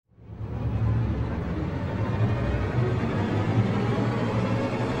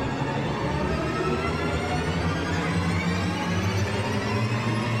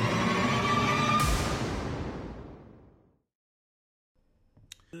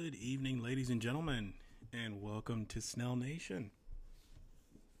Good evening, ladies and gentlemen, and welcome to Snell Nation.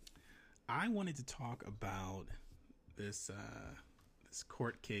 I wanted to talk about this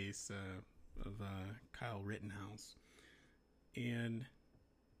court case of Kyle Rittenhouse, and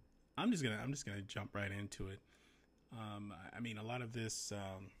I'm just gonna jump right into it. I mean, a lot of this,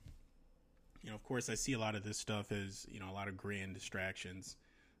 of course, I see a lot of this stuff as a lot of grand distractions,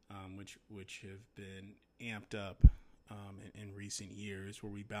 which have been amped up in recent years,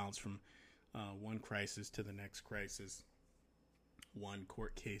 where we bounce from one crisis to the next crisis, one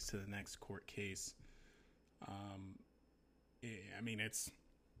court case to the next court case. I mean, it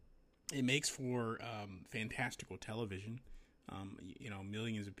makes for fantastical television.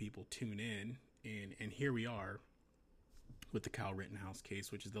 Millions of people tune in, and here we are with the Kyle Rittenhouse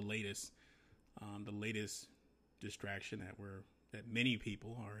case, which is the latest distraction that many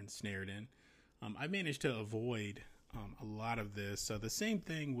people are ensnared in. I managed to avoid a lot of this. The same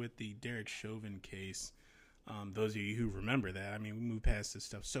thing with the Derek Chauvin case. Those of you who remember that, I mean, we moved past this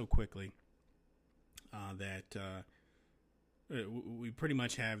stuff so quickly that we pretty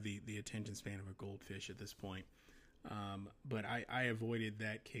much have the attention span of a goldfish at this point. But I avoided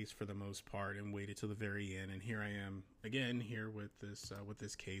that case for the most part and waited till the very end. And here I am again here with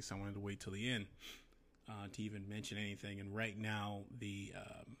this case. I wanted to wait till the end to even mention anything. And right now, the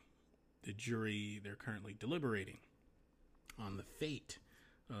jury, they're currently deliberating on the fate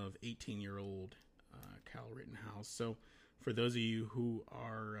of 18-year-old Kyle Rittenhouse. So for those of you who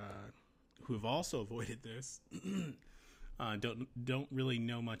have also avoided this, don't really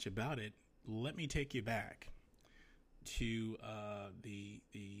know much about it, let me take you back to the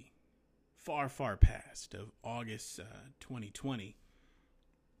far past of August 2020.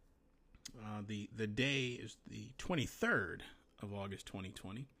 The day is the 23rd of August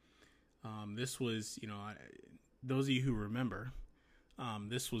 2020. This was, those of you who remember,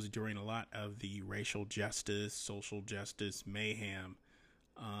 this was during a lot of the racial justice, social justice, mayhem,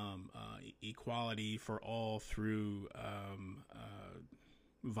 equality for all through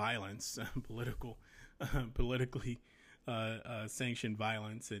violence, politically sanctioned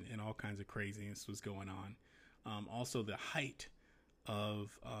violence, and all kinds of craziness was going on. Also, the height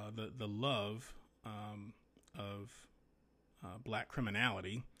of the love of black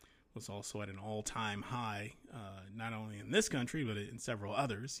criminality was also at an all-time high, not only in this country, but in several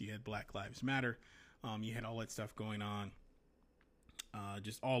others. You had Black Lives Matter. You had all that stuff going on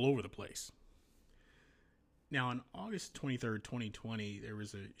just all over the place. Now, on August 23rd, 2020, there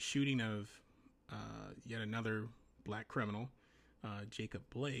was a shooting of yet another black criminal, Jacob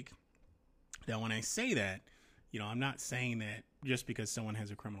Blake. Now, when I say that, I'm not saying that just because someone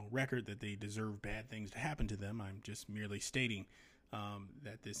has a criminal record that they deserve bad things to happen to them. I'm just merely stating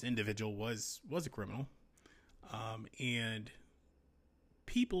that this individual was a criminal, and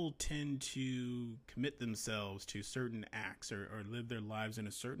people tend to commit themselves to certain acts or live their lives in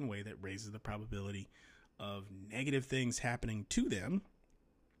a certain way that raises the probability of negative things happening to them.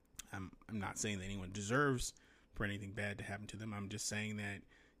 I'm not saying that anyone deserves for anything bad to happen to them. I'm just saying that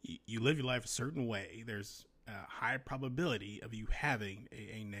you live your life a certain way. There's a high probability of you having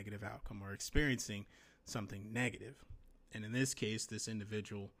a negative outcome or experiencing something negative. And in this case, this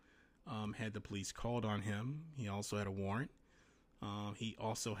individual had the police called on him. He also had a warrant. He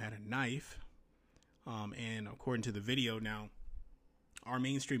also had a knife. And according to the video, now, our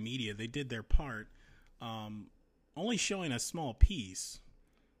mainstream media, they did their part, only showing a small piece,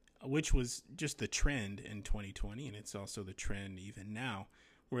 which was just the trend in 2020, and it's also the trend even now,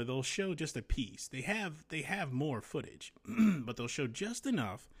 where they'll show just a piece. They have more footage, but they'll show just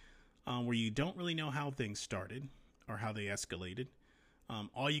enough where you don't really know how things started or how they escalated.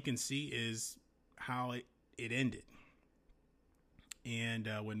 All you can see is how it ended. And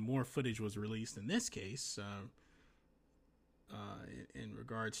when more footage was released in this case, in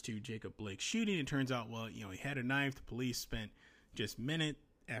regards to Jacob Blake's shooting, it turns out, he had a knife. The police spent just minute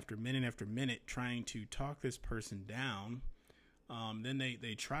after minute after minute trying to talk this person down. Then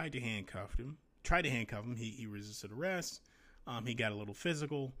they tried to handcuff him. He resisted arrest. He got a little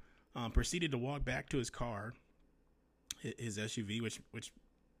physical. Proceeded to walk back to his car, his SUV, which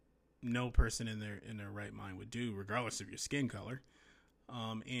no person in their right mind would do, regardless of your skin color.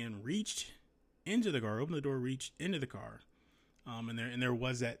 And reached into the car, opened the door, reached into the car, and there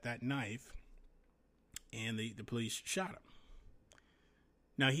was that knife, and the police shot him.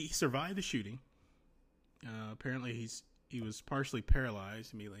 Now, he survived the shooting. Apparently, he was partially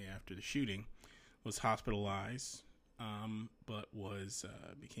paralyzed immediately after the shooting, was hospitalized, but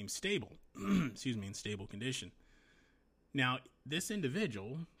became stable, in stable condition. Now, this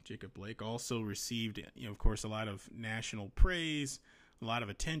individual, Jacob Blake, also received, of course, a lot of national praise, a lot of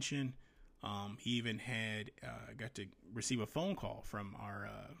attention. He even had got to receive a phone call from our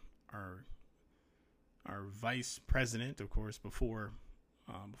vice president, of course, before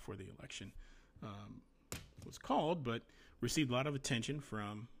the election was called, but received a lot of attention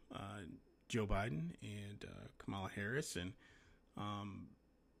from Joe Biden and Kamala Harris, and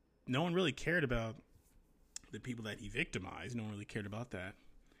no one really cared about the people that he victimized. No one really cared about that.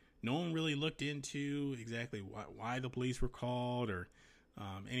 No one really looked into exactly why the police were called or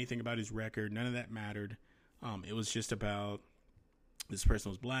anything about his record. None of that mattered. It was just about this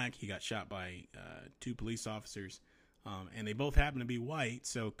person was black. He got shot by 2 police officers, and they both happened to be white.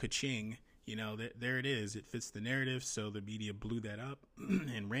 So ka-ching, there it is. It fits the narrative. So the media blew that up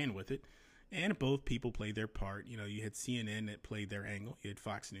and ran with it. And both people played their part. You had CNN that played their angle. You had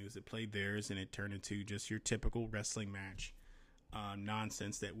Fox News that played theirs, and it turned into just your typical wrestling match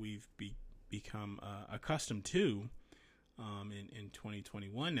nonsense that we've become accustomed to in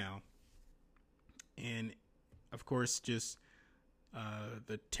 2021 now. And, of course, just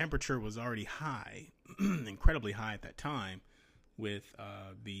the temperature was already high, incredibly high at that time, with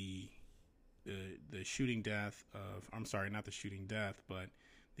the shooting death of, I'm sorry, not the shooting death, but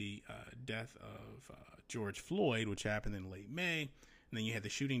the death of George Floyd, which happened in late May. And then you had the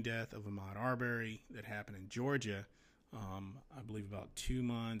shooting death of Ahmaud Arbery that happened in Georgia, I believe about 2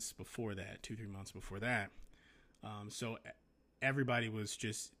 months before that, 2-3 months before that. So everybody was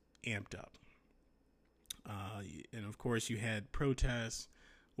just amped up. And of course you had protests,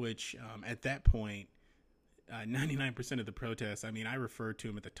 which at that point, 99% of the protests, I mean, I referred to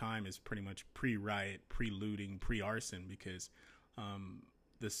them at the time as pretty much pre-riot, pre-looting, pre-arson, because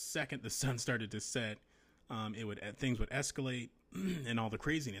the second the sun started to set, things would escalate and all the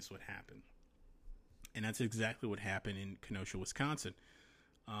craziness would happen. And that's exactly what happened in Kenosha, Wisconsin.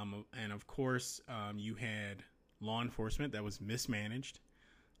 And of course, you had law enforcement that was mismanaged.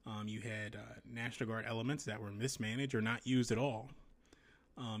 You had National Guard elements that were mismanaged or not used at all.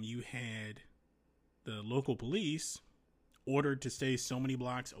 You had the local police ordered to stay so many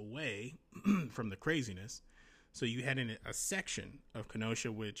blocks away from the craziness. So you had a section of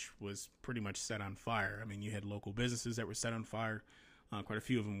Kenosha which was pretty much set on fire. I mean, you had local businesses that were set on fire. Quite a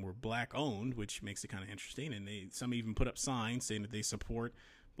few of them were black owned, which makes it kind of interesting. And some even put up signs saying that they support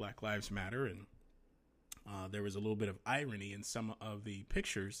Black Lives Matter. And there was a little bit of irony in some of the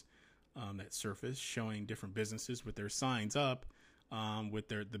pictures that surfaced showing different businesses with their signs up, with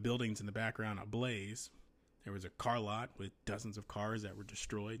the buildings in the background ablaze. There was a car lot with dozens of cars that were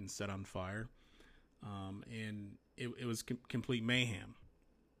destroyed and set on fire. And it was complete mayhem.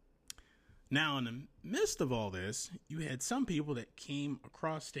 Now, in the midst of all this, you had some people that came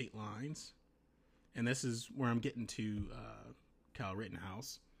across state lines, and this is where I'm getting to Kyle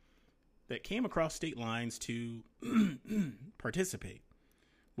Rittenhouse, that came across state lines to participate,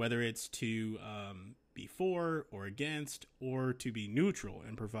 whether it's to be for or against, or to be neutral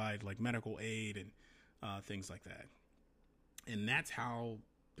and provide like medical aid and things like that. And that's how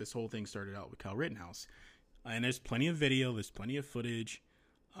this whole thing started out with Kyle Rittenhouse. And there's plenty of video, there's plenty of footage.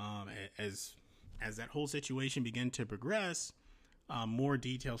 As that whole situation began to progress, more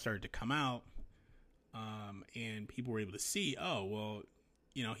details started to come out, and people were able to see, oh, well,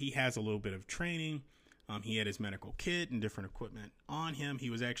 he has a little bit of training. He had his medical kit and different equipment on him. He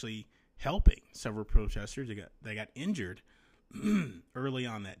was actually helping several protesters that got injured early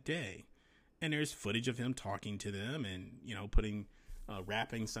on that day. And there's footage of him talking to them and,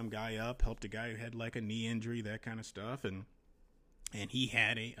 wrapping some guy up, helped a guy who had like a knee injury, that kind of stuff. And he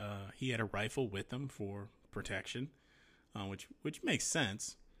had a rifle with him for protection, which makes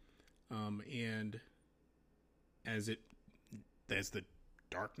sense. And as the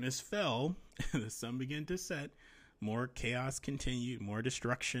darkness fell, the sun began to set, more chaos continued, more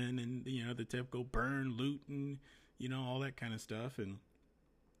destruction, and the typical burn, loot, and all that kind of stuff. And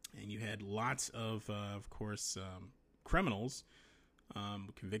you had lots of course, criminals,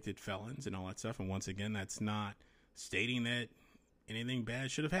 convicted felons, and all that stuff. And once again, that's not stating that anything bad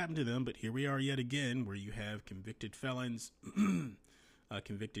should have happened to them, but here we are yet again, where you have convicted felons,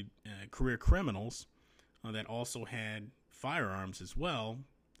 convicted career criminals that also had firearms as well,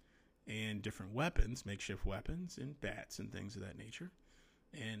 and different weapons, makeshift weapons, and bats and things of that nature,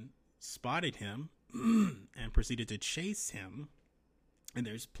 and spotted him and proceeded to chase him. And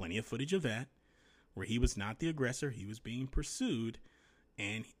there's plenty of footage of that, where he was not the aggressor, he was being pursued,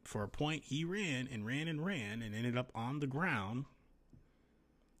 and for a point he ran and ran and ran and ended up on the ground.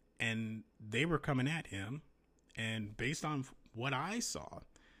 And they were coming at him, and based on what I saw,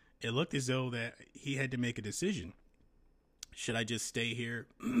 it looked as though that he had to make a decision. Should I just stay here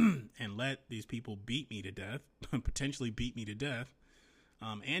and let these people beat me to death, potentially beat me to death,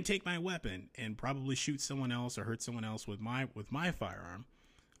 and take my weapon and probably shoot someone else or hurt someone else with my firearm?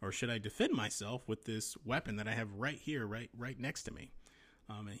 Or should I defend myself with this weapon that I have right here, right next to me?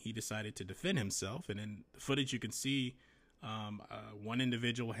 And he decided to defend himself. And in the footage, you can see one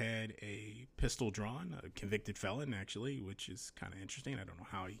individual had a pistol drawn, a convicted felon, actually, which is kind of interesting. I don't know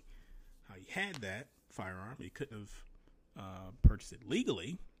how he had that firearm. He couldn't have purchased it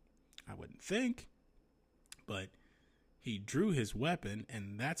legally, I wouldn't think. But he drew his weapon,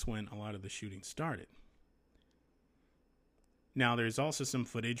 and that's when a lot of the shooting started. Now, there's also some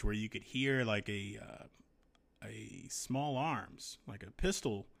footage where you could hear like a small arms, like a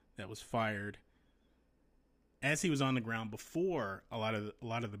pistol that was fired as he was on the ground before a lot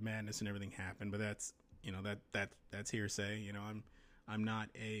of the madness and everything happened. But that's, you know, that's hearsay. You know, I'm not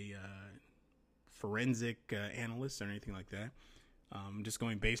a forensic analyst or anything like that. Just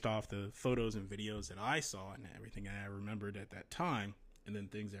going based off the photos and videos that I saw and everything I remembered at that time, and then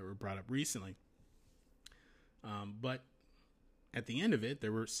things that were brought up recently. But at the end of it,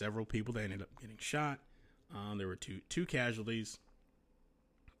 there were several people that ended up getting shot. There were two casualties,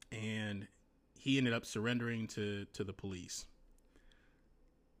 and he ended up surrendering to the police.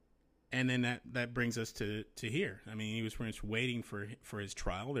 And then that brings us to here. I mean, he was pretty much waiting for his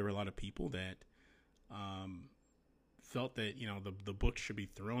trial. There were a lot of people that felt that, you know, the book should be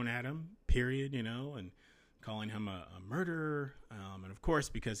thrown at him, period, you know, and calling him a murderer. And of course,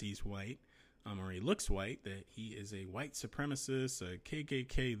 because he's white, or he looks white, that he is a white supremacist, a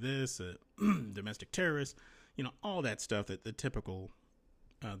KKK this, a domestic terrorist, you know, all that stuff that the typical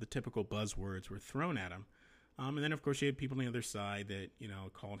buzzwords were thrown at him. And then, of course, you had people on the other side that, you know,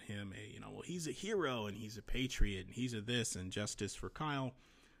 called him well, he's a hero and he's a patriot and he's a this and justice for Kyle,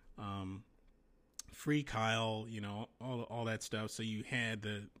 free Kyle, you know, all that stuff. So you had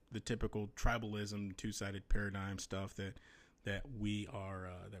the typical tribalism, two-sided paradigm stuff that we've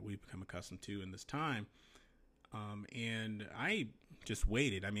become accustomed to in this time. And I just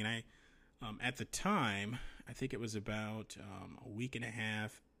waited. I mean, at the time, I think it was about a week and a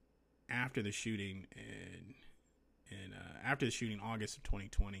half after the shooting, and after the shooting, August of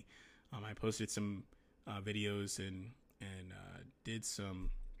 2020, I posted some videos and did some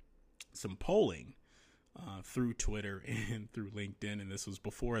polling through Twitter and through LinkedIn, and this was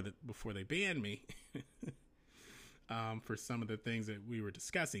before they banned me. For some of the things that we were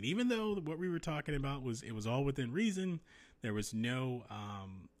discussing, even though what we were talking about was all within reason. There was no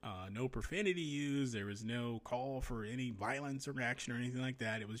profanity used. There was no call for any violence or action or anything like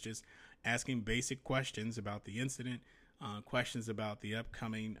that. It was just asking basic questions about the incident, questions about the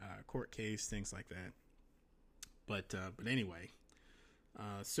upcoming court case, things like that. But anyway,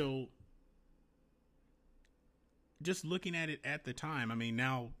 so just looking at it at the time, I mean,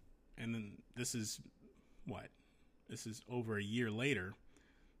 now, and then this is what? This is over a year later.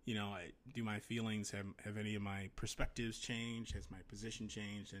 You know, do my feelings, have any of my perspectives changed? Has my position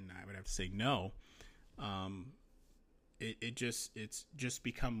changed? And I would have to say no. It's just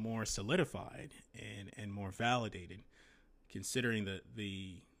become more solidified and more validated, considering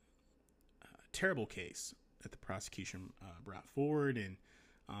the terrible case that the prosecution brought forward, and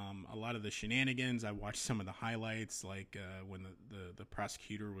a lot of the shenanigans. I watched some of the highlights, like when the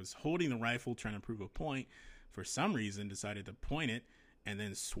prosecutor was holding the rifle trying to prove a point. For some reason, decided to point it and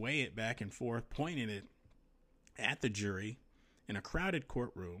then sway it back and forth, pointing it at the jury in a crowded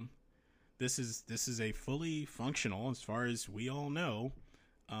courtroom. This is a fully functional, as far as we all know,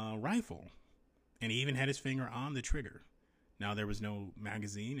 rifle, and he even had his finger on the trigger. Now, there was no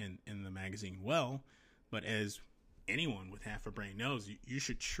magazine in the magazine well, but as anyone with half a brain knows, you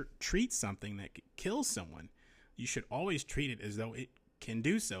should treat something that kills someone. You should always treat it as though it can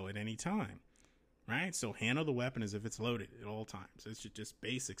do so at any time. Right? So handle the weapon as if it's loaded at all times. It's just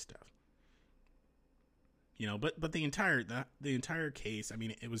basic stuff. You know, but the entire case, I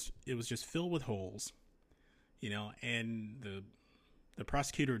mean, it was just filled with holes. You know, and the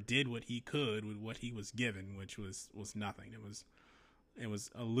prosecutor did what he could with what he was given, which was nothing. It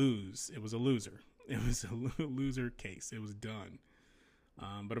was a loser. It was a loser case. It was done.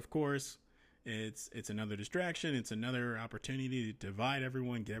 But of course, it's another distraction. It's another opportunity to divide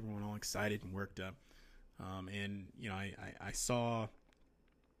everyone, get everyone all excited and worked up. And you know, I saw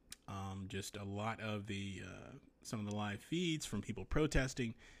just a lot of some of the live feeds from people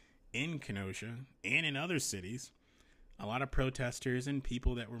protesting in Kenosha and in other cities. A lot of protesters and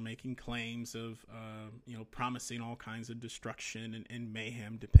people that were making claims of promising all kinds of destruction and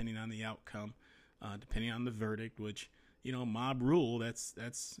mayhem depending on the outcome, depending on the verdict, which, you know, mob rule, that's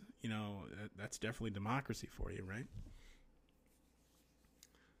definitely democracy for you, right?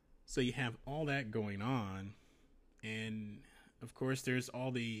 So you have all that going on, and of course, there's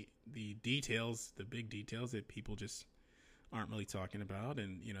all the details, the big details that people just aren't really talking about,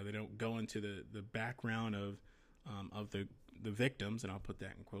 and they don't go into the background of the victims, and I'll put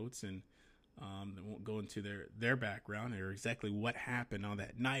that in quotes, and they won't go into their background or exactly what happened on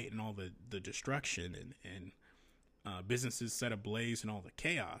that night and all the destruction and businesses set ablaze and all the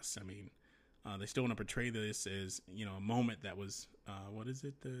chaos. I mean, they still want to portray this as a moment that was what is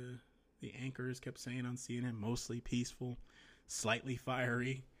it the anchors kept saying on CNN, mostly peaceful, slightly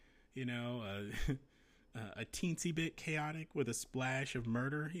fiery, a teensy bit chaotic with a splash of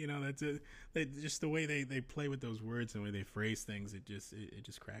murder. That's it. Just the way they play with those words and the way they phrase things, it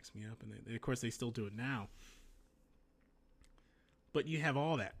just cracks me up. And of course they still do it now. But you have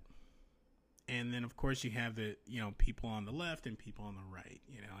all that, and then of course you have the people on the left and people on the right.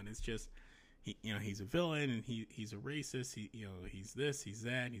 And it's just he's a villain and he's a racist. He's this, he's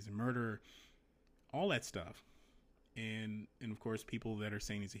that, he's a murderer, all that stuff. And of course people that are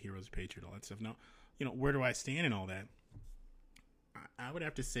saying he's a hero, he's a patriot, all that stuff. Now, where do I stand in all that? I would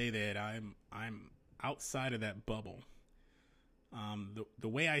have to say that I'm outside of that bubble. The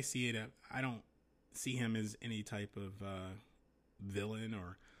way I see it, I don't see him as any type of villain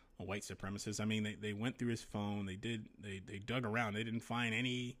or a white supremacist. I mean, they went through his phone. They dug around. They didn't find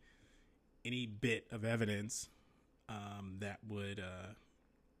any bit of evidence that would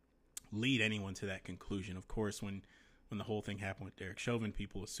lead anyone to that conclusion. Of course, when the whole thing happened with Derek Chauvin,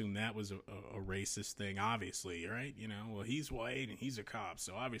 people assumed that was a racist thing, obviously, right? Well, he's white and he's a cop,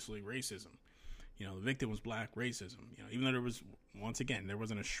 so obviously racism. The victim was black, racism. Even though there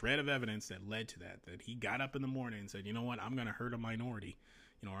wasn't a shred of evidence that led to that he got up in the morning and said, you know what, I'm going to hurt a minority,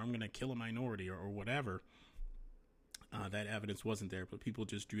 or I'm going to kill a minority or whatever. That evidence wasn't there, but people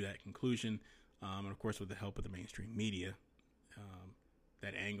just drew that conclusion. And of course, with the help of the mainstream media,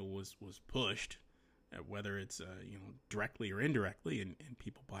 that angle was pushed, whether it's directly or indirectly, and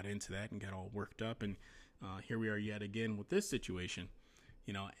people bought into that and got all worked up. And here we are yet again with this situation,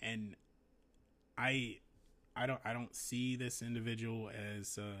 and I don't see this individual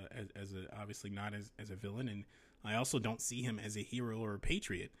as obviously not as a villain, and I also don't see him as a hero or a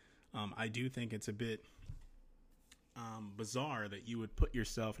patriot. I do think it's a bit bizarre that you would put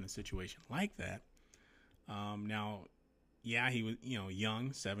yourself in a situation like that. Now, yeah, he was,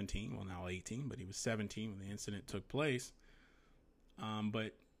 young, 17, well, now 18, but he was 17 when the incident took place.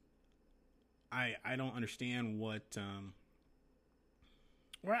 But I don't understand where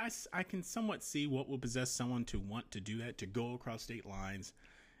I can somewhat see what would possess someone to want to do that, to go across state lines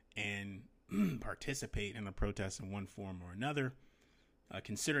and participate in a protest in one form or another,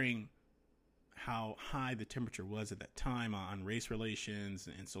 considering how high the temperature was at that time on race relations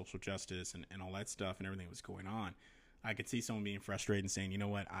and social justice and all that stuff and everything that was going on. I could see someone being frustrated and saying, you know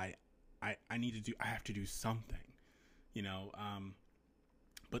what, I have to do something,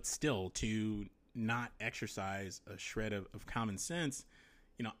 but still to not exercise a shred of common sense.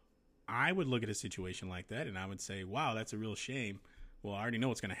 I would look at a situation like that and I would say, wow, that's a real shame. Well, I already know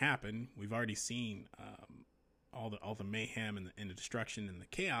what's going to happen. We've already seen all the mayhem and the destruction and the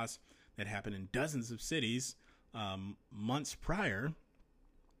chaos that happened in dozens of cities months prior.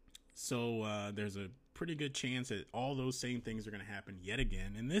 So there's a pretty good chance that all those same things are going to happen yet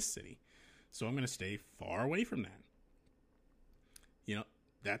again in this city. So I'm going to stay far away from that.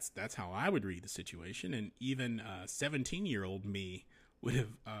 That's how I would read the situation. And even 17-year-old me would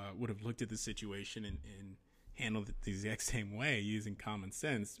have looked at the situation and handled it the exact same way using common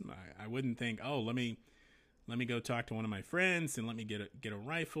sense. I wouldn't think, oh, let me go talk to one of my friends and let me get a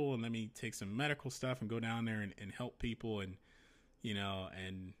rifle and let me take some medical stuff and go down there and help people and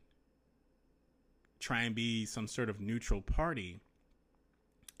try and be some sort of neutral party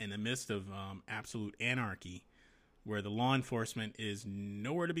in the midst of absolute anarchy, where the law enforcement is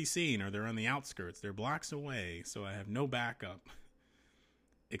nowhere to be seen, or they're on the outskirts, they're blocks away. So I have no backup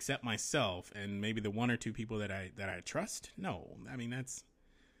except myself and maybe the one or two people that I trust. No, I mean that's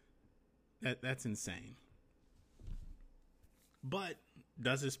insane. But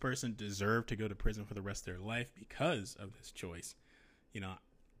does this person deserve to go to prison for the rest of their life because of this choice?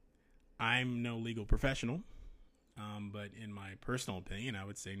 I'm no legal professional, but in my personal opinion, I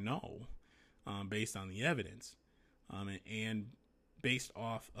would say no, based on the evidence, and based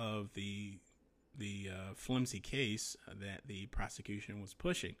off of the flimsy case that the prosecution was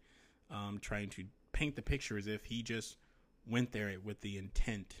pushing, trying to paint the picture as if he just went there with the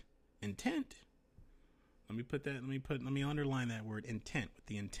intent. Let me underline that word, intent, with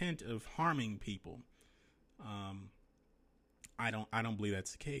the intent of harming people. I don't believe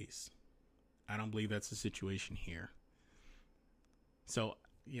that's the case. I don't believe that's the situation here. So,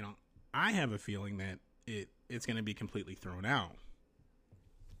 I have a feeling that it's going to be completely thrown out.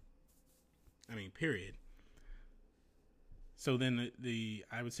 I mean, period. So then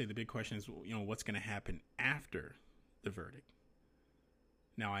I would say the big question is, what's going to happen after the verdict?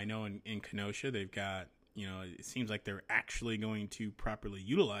 Now, I know in Kenosha, they've got, it seems like they're actually going to properly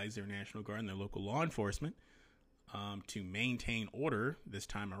utilize their National Guard and their local law enforcement to maintain order this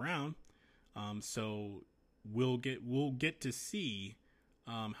time around. So we'll get to see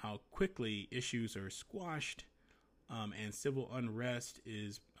how quickly issues are squashed and civil unrest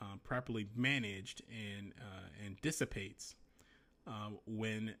is properly managed and dissipates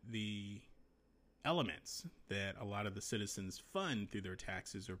when the elements that a lot of the citizens fund through their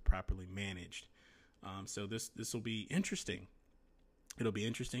taxes are properly managed. So this will be interesting. It'll be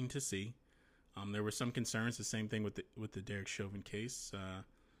interesting to see. There were some concerns. The same thing with the Derek Chauvin case.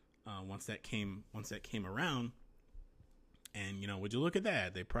 Once that came around, and would you look at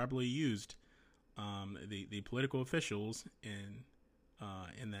that? They properly used the political officials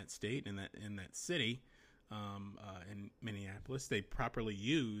in that state, in that city, in Minneapolis. They properly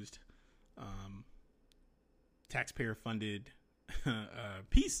used taxpayer-funded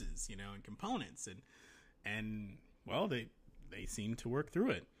pieces, and components, and well, they seem to work through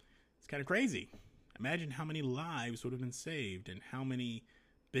it. It's kind of crazy. Imagine how many lives would have been saved, and how many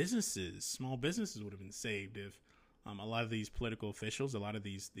small businesses would have been saved if a lot of these political officials, a lot of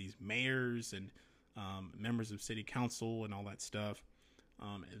these mayors and members of city council and all that stuff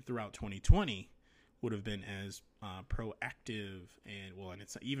throughout 2020 would have been as proactive and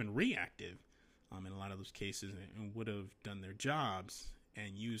it's even reactive in a lot of those cases, and would have done their jobs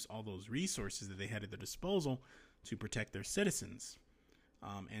and used all those resources that they had at their disposal to protect their citizens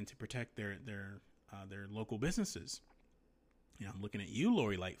and to protect their local businesses. I'm looking at you,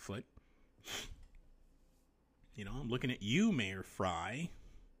 Lori Lightfoot. I'm looking at you, Mayor Fry.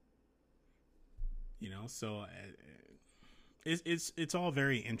 So it's all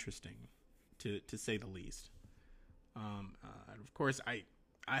very interesting, to say the least. Of course, I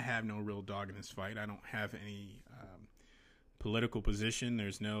have no real dog in this fight. I don't have any political position.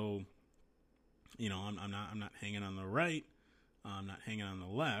 There's no, I'm not hanging on the right. I'm not hanging on the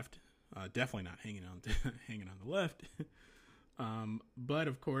left. Definitely not hanging on the left. But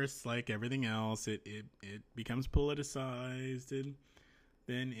of course, like everything else, it becomes politicized, and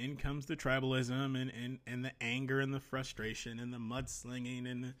then in comes the tribalism and the anger and the frustration and the mudslinging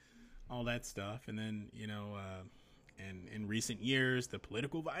and all that stuff. And then, and in recent years, the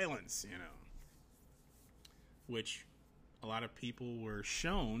political violence, which a lot of people were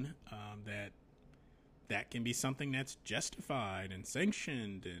shown that can be something that's justified and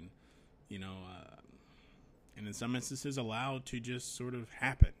sanctioned and, and in some instances allowed to just sort of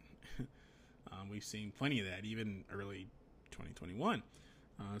happen. We've seen plenty of that, even early 2021.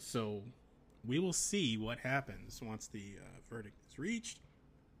 So we will see what happens once the verdict is reached.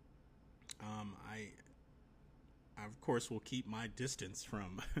 I, of course, will keep my distance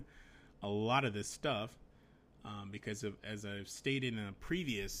from a lot of this stuff because of, as I've stated in a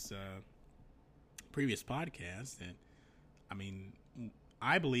previous podcast, that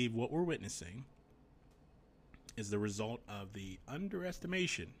I believe what we're witnessing is the result of the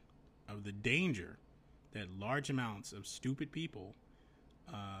underestimation of the danger that large amounts of stupid people,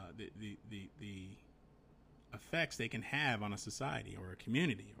 the effects they can have on a society or a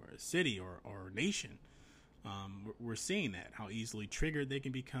community or a city or a nation. We're seeing that, how easily triggered they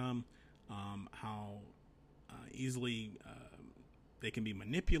can become, how easily they can be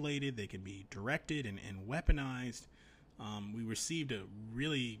manipulated, they can be directed and weaponized. We received a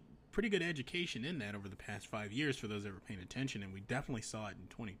really pretty good education in that over the past 5 years for those that were paying attention, and we definitely saw it in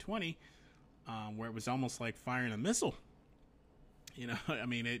 2020, where it was almost like firing a missile.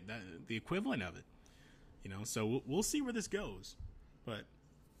 The equivalent of it. So we'll see where this goes. But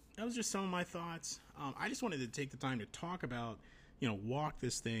that was just some of my thoughts. I just wanted to take the time to talk about, walk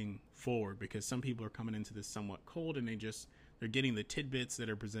this thing forward, because some people are coming into this somewhat cold, and they're getting the tidbits that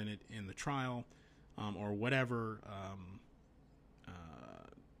are presented in the trial, or whatever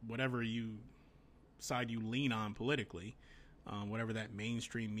side you lean on politically, whatever that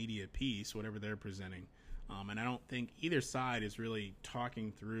mainstream media piece, whatever they're presenting. And I don't think either side is really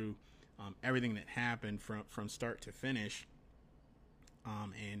talking through everything that happened from start to finish,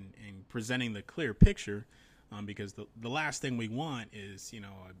 and presenting the clear picture, because the last thing we want is,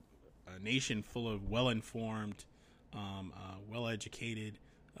 a nation full of well-informed, well-educated,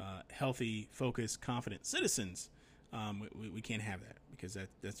 healthy, focused, confident citizens. We can't have that, because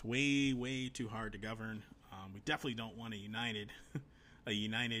that's way, way too hard to govern. We definitely don't want a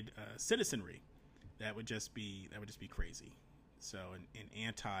united citizenry. That would just be crazy. So an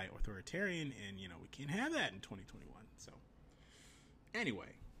anti-authoritarian, and we can't have that in 2021. So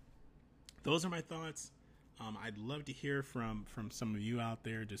anyway, those are my thoughts. I'd love to hear from some of you out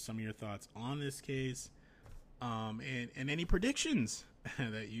there, just some of your thoughts on this case, and any predictions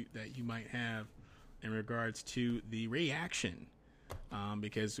that you might have in regards to the reaction,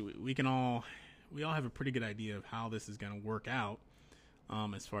 because we all have a pretty good idea of how this is going to work out,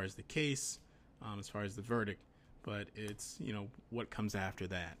 as far as the case, as far as the verdict, but it's what comes after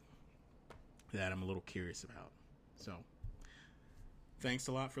that I'm a little curious about. So thanks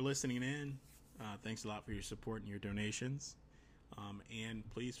a lot for listening in. Thanks a lot for your support and your donations. And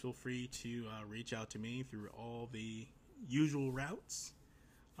please feel free to reach out to me through all the usual routes,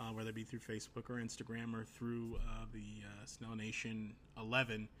 whether it be through Facebook or Instagram or through the Snell Nation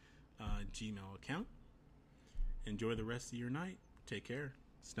 11 Gmail account. Enjoy the rest of your night. Take care.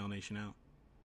 Snell Nation out.